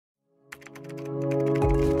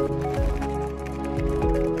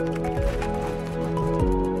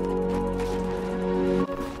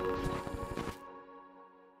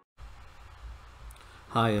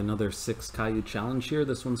Hi, another 6 Caillou challenge here.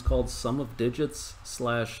 This one's called Sum of Digits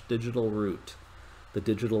 / Digital Root. The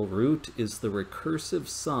digital root is the recursive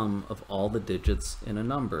sum of all the digits in a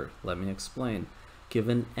number. Let me explain.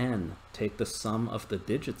 Given n, take the sum of the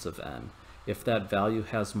digits of n. If that value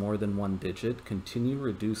has more than one digit, continue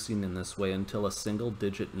reducing in this way until a single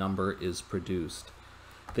digit number is produced.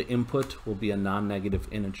 The input will be a non-negative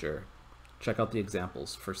integer. Check out the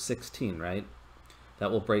examples. For 16, right?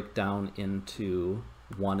 That will break down into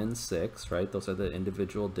 1 and 6, right? Those are the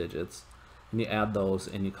individual digits. And you add those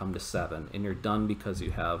and you come to 7. And you're done because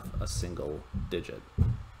you have a single digit.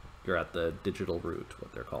 You're at the digital root,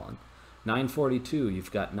 what they're calling. 942,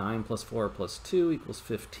 you've got 9 plus 4 plus 2 equals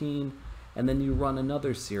 15. And then you run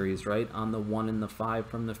another series, right, on the 1 and the 5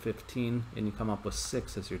 from the 15, and you come up with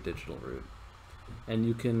 6 as your digital root. And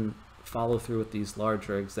you can follow through with these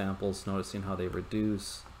larger examples, noticing how they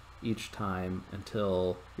reduce each time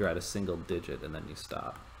until you're at a single digit and then you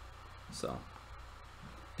stop. So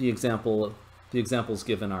the examples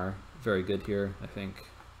given are very good here. I think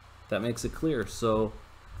that makes it clear. So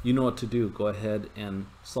you know what to do. Go ahead and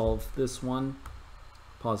solve this one.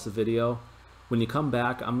 Pause the video. When you come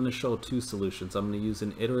back, I'm going to show 2 solutions. I'm going to use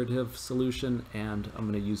an iterative solution, and I'm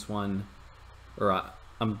going to use one, or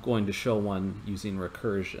I'm going to show one using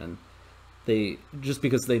recursion. Just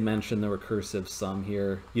because they mention the recursive sum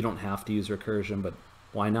here, you don't have to use recursion, but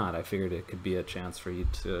why not? I figured it could be a chance for you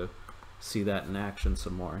to see that in action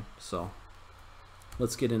some more. So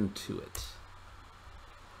let's get into it.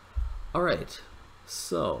 All right,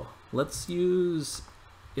 so let's use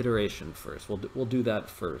iteration first. We'll do that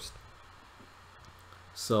first.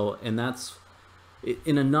 So, and that's,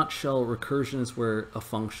 in a nutshell, recursion is where a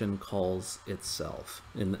function calls itself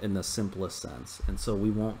in the simplest sense. And so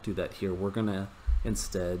we won't do that here. We're going to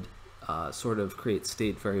instead sort of create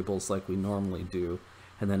state variables like we normally do.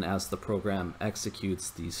 And then as the program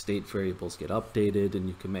executes, these state variables get updated and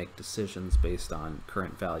you can make decisions based on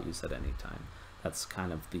current values at any time. That's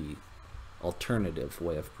kind of the alternative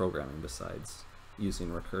way of programming besides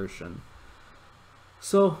using recursion.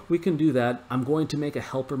 So we can do that. I'm going to make a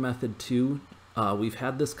helper method too. We've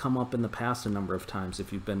had this come up in the past a number of times.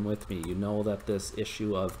 If you've been with me, you know that this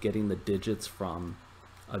issue of getting the digits from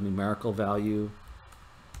a numerical value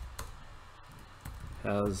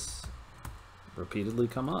has repeatedly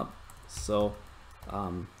come up. So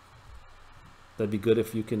that'd be good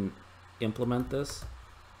if you can implement this.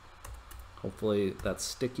 Hopefully that's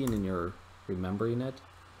sticking and you're remembering it.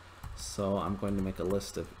 So I'm going to make a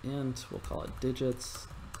list of int. We'll call it digits.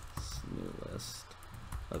 New list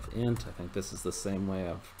of int. I think this is the same way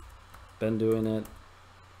I've been doing it.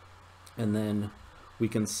 And then we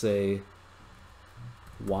can say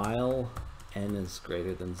while n is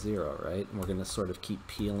greater than 0, right? And we're going to sort of keep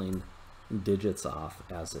peeling digits off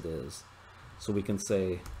as it is. So we can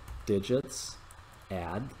say digits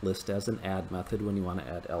add, list as an add method when you want to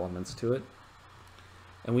add elements to it.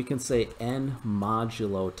 And we can say n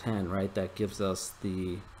modulo 10, right? That gives us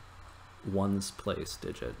the ones place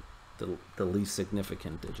digit, the least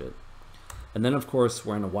significant digit. And then of course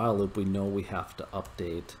we're in a while loop. We know we have to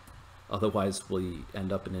update, otherwise we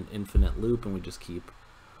end up in an infinite loop and we just keep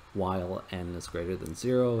while n is greater than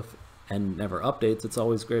 0. If n never updates, it's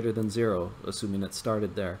always greater than 0, assuming it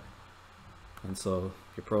started there. And so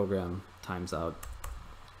your program times out.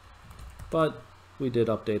 But we did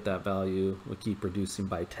update that value. We keep reducing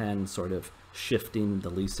by 10, sort of shifting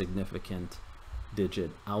the least significant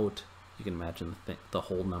digit out. You can imagine the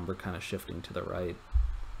whole number kind of shifting to the right.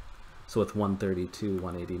 So with 132,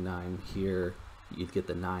 189 here, you'd get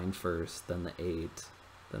the 9 first, then the 8,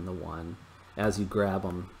 then the 1. As you grab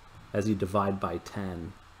them, as you divide by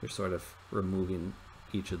 10, you're sort of removing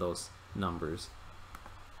each of those numbers.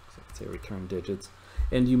 So let's say return digits.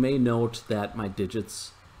 And you may note that my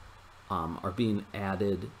digits are being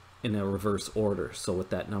added in a reverse order. So with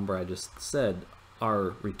that number I just said,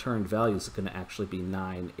 our returned value is going to actually be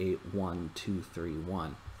 9, 8, 1, 2, 3,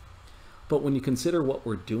 1. But when you consider what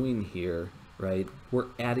we're doing here, right, we're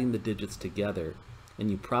adding the digits together.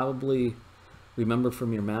 And you probably remember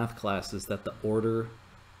from your math classes that the order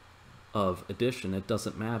of addition, it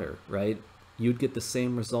doesn't matter, right? You'd get the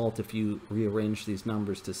same result if you rearrange these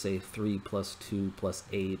numbers to say 3 plus 2 plus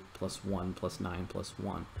 8 plus 1 plus 9 plus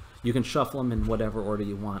 1. You can shuffle them in whatever order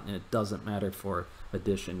you want, and it doesn't matter for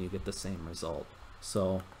addition. You get the same result.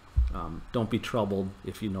 So don't be troubled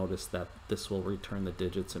if you notice that this will return the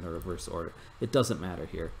digits in a reverse order. It doesn't matter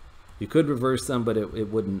here. You could reverse them, but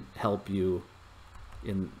it wouldn't help you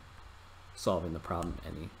in solving the problem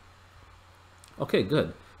any. Okay,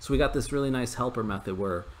 good. So we got this really nice helper method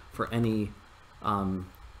where for any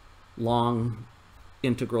long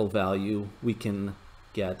integral value, we can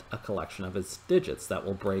get a collection of its digits that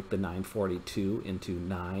will break the 942 into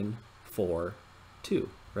 942,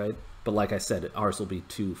 right? But like I said, ours will be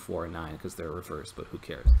 2, 4, 9 because they're reversed, but who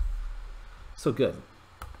cares? So good.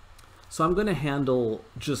 So I'm going to handle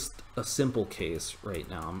just a simple case right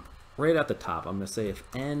now. Right at the top, I'm going to say if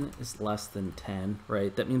n is less than 10,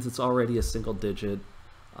 right? That means it's already a single digit,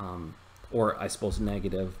 or I suppose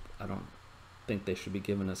negative. I don't think they should be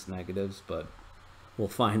giving us negatives, but we'll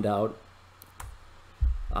find out.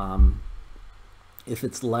 If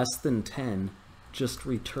it's less than 10, just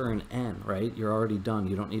return n, right? You're already done.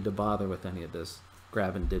 You don't need to bother with any of this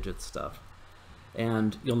grabbing digit stuff.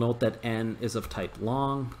 And you'll note that n is of type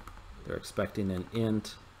long. They're expecting an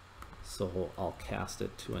int, so I'll cast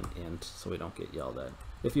it to an int so we don't get yelled at.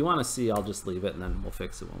 If you want to see, I'll just leave it and then we'll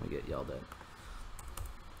fix it when we get yelled at.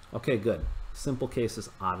 Okay, good. Simple case is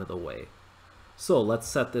out of the way. So let's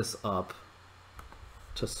set this up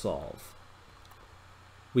to solve.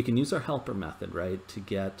 We can use our helper method, right, to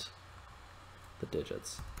get the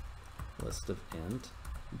digits. List of int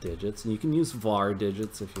digits, and you can use var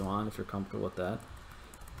digits if you want, if you're comfortable with that.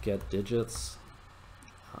 Get digits,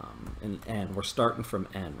 and n. We're starting from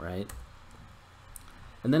n, right?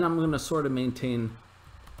 And then I'm going to sort of maintain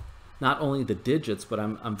not only the digits, but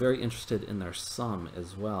I'm very interested in their sum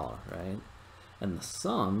as well, right? And the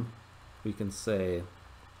sum, we can say,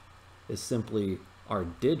 is simply our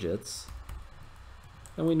digits.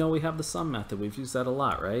 And we know we have the sum method. We've used that a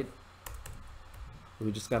lot, right?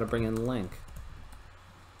 We just got to bring in link.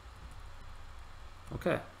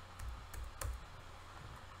 Okay.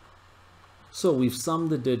 So we've summed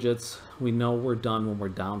the digits. We know we're done when we're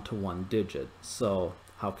down to one digit. So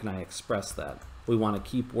how can I express that? We want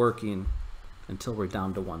to keep working until we're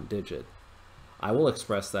down to one digit. I will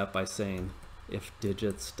express that by saying if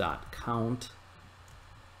digits.count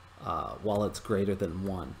while it's greater than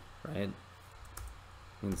 1, right?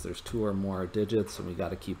 Means there's 2 or more digits and we got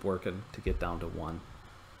to keep working to get down to 1.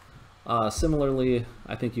 Similarly,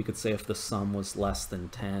 I think you could say if the sum was less than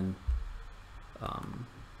 10,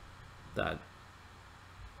 that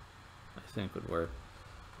I think would work.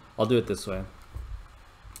 I'll do it this way.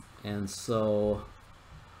 And so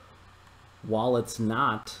while it's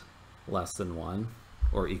not less than 1,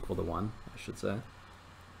 or equal to 1, I should say,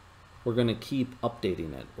 we're going to keep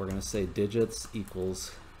updating it. We're going to say digits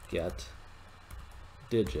equals get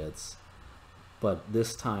digits, but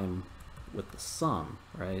this time with the sum,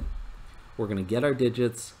 right? We're going to get our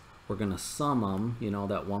digits, we're going to sum them, you know,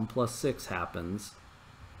 that 1 plus 6 happens,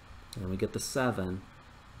 and then we get the 7,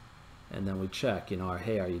 and then we check, you know,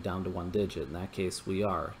 hey, are you down to one digit? In that case, we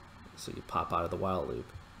are. So you pop out of the while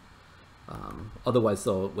loop. Otherwise,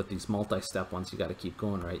 though, with these multi-step ones, you got to keep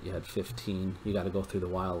going, right? You had 15, you got to go through the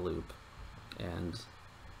while loop, and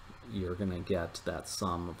you're going to get that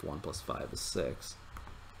sum of 1 plus 5 is 6.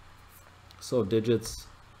 So digits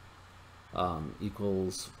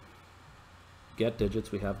equals get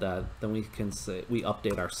digits, we have that. Then we can say we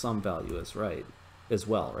update our sum value as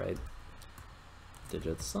well, right?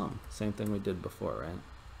 Digits sum, same thing we did before, right?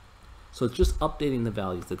 So it's just updating the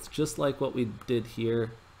values. It's just like what we did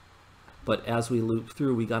here, but as we loop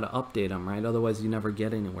through, we got to update them, right? Otherwise, you never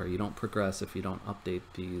get anywhere. You don't progress if you don't update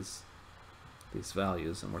these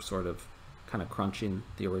values, and we're sort of kind of crunching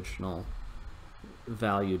the original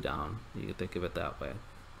value down. You can think of it that way.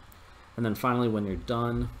 And then finally, when you're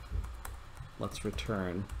done, let's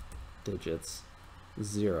return digits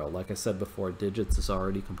 0. Like I said before, digits is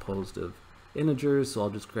already composed of integers, so I'll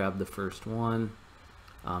just grab the first one.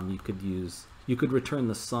 You could return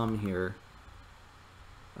the sum here.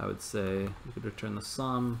 I would say you could return the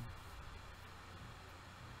sum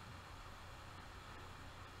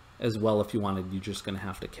as well if you wanted. You're just going to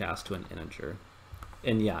have to cast to an integer.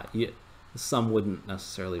 And yeah, the sum wouldn't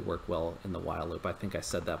necessarily work well in the while loop. I think I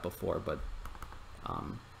said that before, but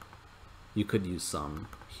you could use sum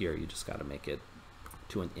here. You just got to make it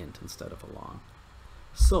to an int instead of a long.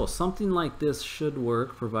 So something like this should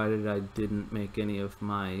work, provided I didn't make any of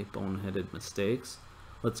my boneheaded mistakes.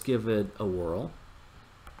 Let's give it a whirl.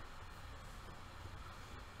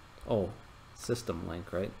 Oh, system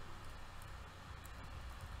link, right?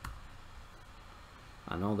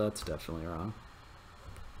 I know that's definitely wrong.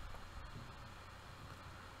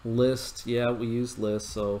 List, yeah, we use list,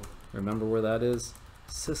 so remember where that is?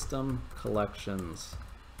 System collections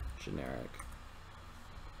generic.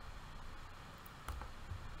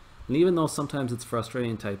 And even though sometimes it's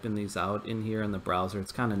frustrating typing these out in here in the browser,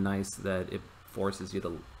 it's kind of nice that it forces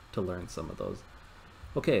you to learn some of those.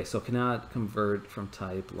 Okay, so cannot convert from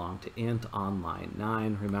type long to int on line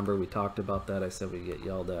 9. Remember, we talked about that. I said we get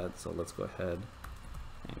yelled at, so let's go ahead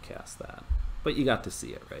and cast that. But you got to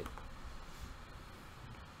see it, right?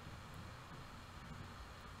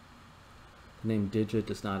 The name digit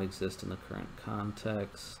does not exist in the current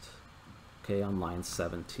context. Okay, on line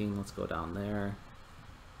 17, let's go down there.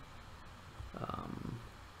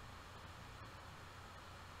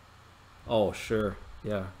 Oh, sure.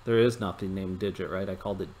 Yeah, there is nothing named digit, right? I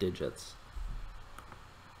called it digits.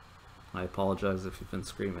 I apologize if you've been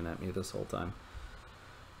screaming at me this whole time.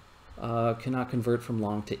 Cannot convert from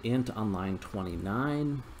long to int on line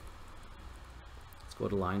 29. Let's go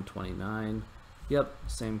to line 29. Yep,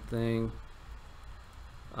 same thing.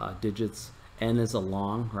 Digits, n is a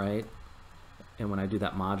long, right? And when I do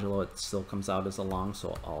that modulo, it still comes out as a long,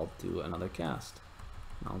 so I'll do another cast.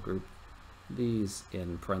 I'll group these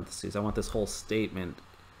in parentheses. I want this whole statement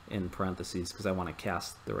in parentheses because I want to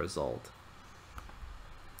cast the result.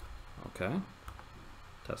 Okay,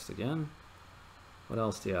 test again. What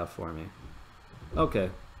else do you have for me? Okay,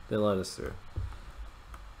 they let us through.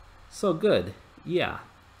 So good, yeah.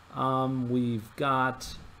 We've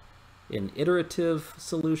got an iterative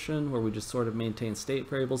solution where we just sort of maintain state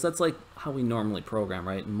variables. That's like how we normally program,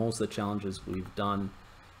 right? And most of the challenges we've done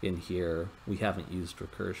in here, we haven't used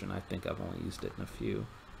recursion. I think I've only used it in a few.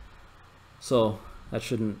 So that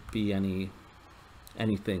shouldn't be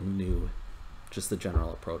anything new, just the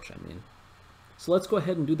general approach, I mean. So let's go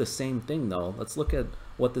ahead and do the same thing though. Let's look at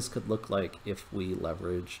what this could look like if we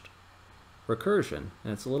leveraged recursion.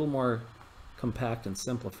 And it's a little more compact and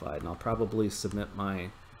simplified, and I'll probably submit my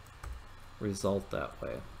result that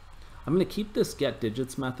way. I'm going to keep this get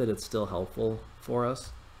digits method. It's still helpful for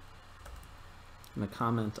us. I'm going to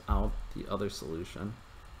comment out the other solution.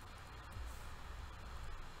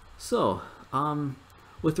 So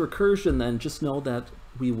with recursion then, just know that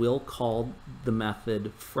we will call the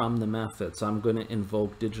method from the method. So I'm going to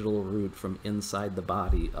invoke digital root from inside the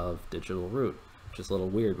body of digital root, which is a little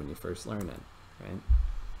weird when you first learn it, right?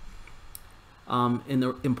 And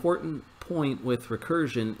the important point with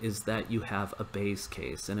recursion is that you have a base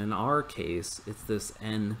case, and in our case it's this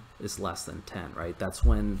n is less than 10, right? That's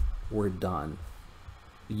when we're done.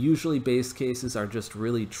 Usually base cases are just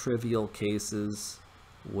really trivial cases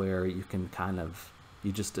where you can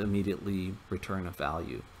you just immediately return a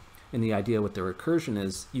value. And the idea with the recursion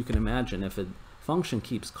is, you can imagine if a function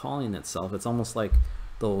keeps calling itself, it's almost like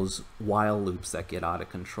those while loops that get out of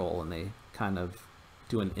control and they kind of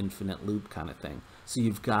do an infinite loop kind of thing. So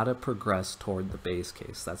you've got to progress toward the base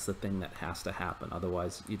case. That's the thing that has to happen.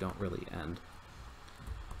 Otherwise, you don't really end.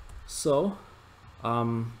 So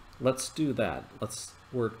let's do that. Let's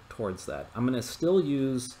work towards that. I'm going to still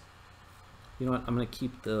use, you know what, I'm going to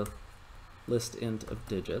keep the list int of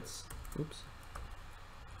digits. Oops.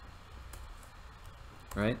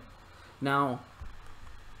 Right? Now,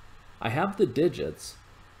 I have the digits,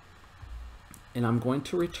 and I'm going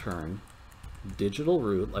to return digital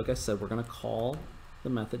root. Like I said, we're going to call the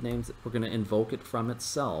method names. We're going to invoke it from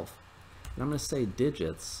itself. And I'm going to say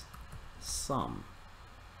digits sum.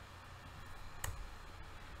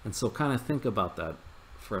 And so kind of think about that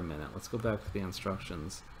for a minute. Let's go back to the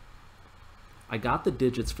instructions. I got the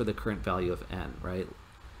digits for the current value of n, right?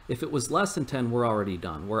 If it was less than 10, we're already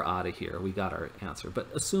done. We're out of here. We got our answer. But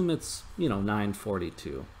assume it's,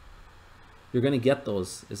 942. You're going to get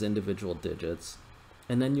those as individual digits.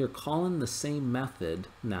 And then you're calling the same method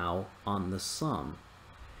now on the sum.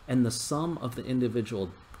 And the sum of the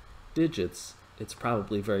individual digits, it's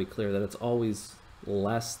probably very clear that it's always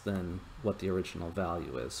less than what the original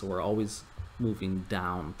value is. So we're always moving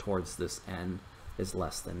down towards this n is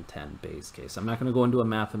less than 10 base case. I'm not going to go into a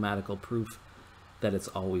mathematical proof that it's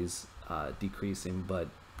always decreasing, but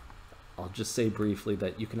I'll just say briefly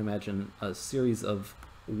that you can imagine a series of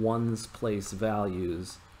ones place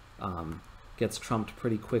values gets trumped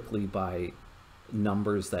pretty quickly by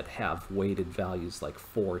numbers that have weighted values like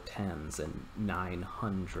 4 tens and 9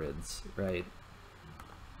 hundreds, right?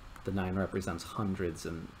 The 9 represents hundreds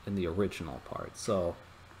in the original part. So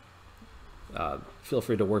feel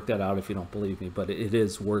free to work that out if you don't believe me, but it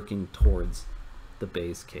is working towards the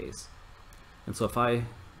base case. And so if I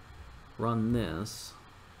run this,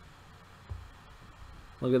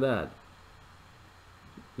 look at that.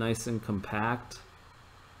 Nice and compact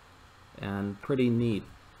and pretty neat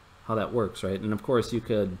how that works, right? And of course you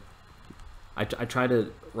could, I try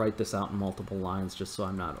to write this out in multiple lines just so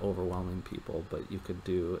I'm not overwhelming people, but you could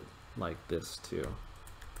do it like this too.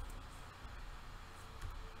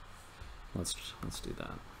 Let's do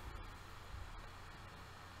that.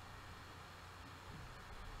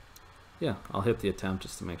 Yeah, I'll hit the attempt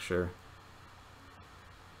just to make sure.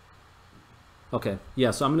 Okay,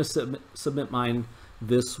 yeah, so I'm going to submit mine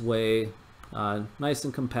this way, nice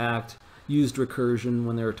and compact. Used recursion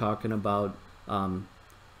when they were talking about the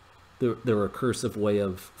recursive way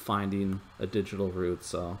of finding a digital root.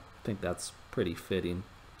 So I think that's pretty fitting.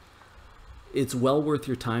 It's well worth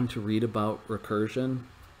your time to read about recursion.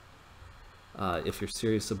 If you're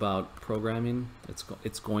serious about programming,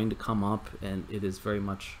 it's going to come up, and it is very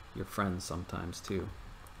much your friend sometimes too.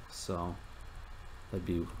 So that'd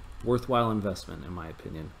be worthwhile investment in my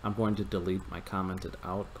opinion. I'm going to delete my commented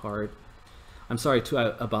out part. I'm sorry too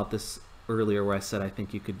about this earlier where I said I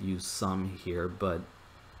think you could use sum here, but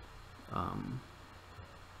I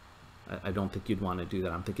don't think you'd want to do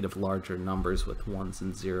that. I'm thinking of larger numbers with ones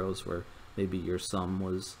and zeros where maybe your sum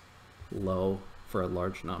was low for a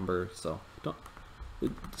large number. So don't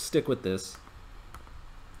stick with this.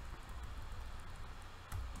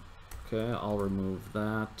 Okay, I'll remove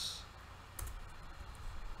that.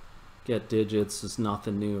 Get digits is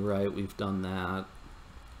nothing new, right? We've done that.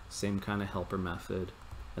 Same kind of helper method.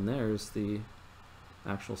 And there's the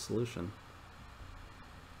actual solution.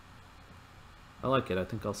 I like it. I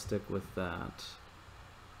think I'll stick with that.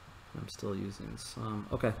 I'm still using sum.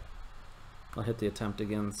 Okay. I'll hit the attempt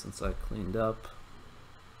again since I cleaned up.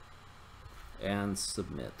 And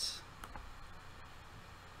submit.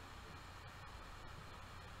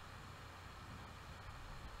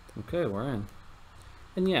 Okay, we're in.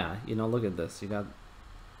 And yeah, you know, look at this. You got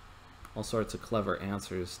all sorts of clever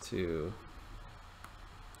answers to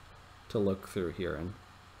look through here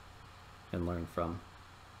and learn from.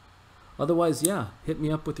 Otherwise, yeah, hit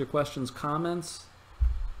me up with your questions, comments.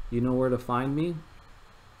 You know where to find me.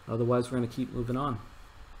 Otherwise, we're going to keep moving on.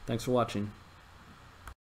 Thanks for watching.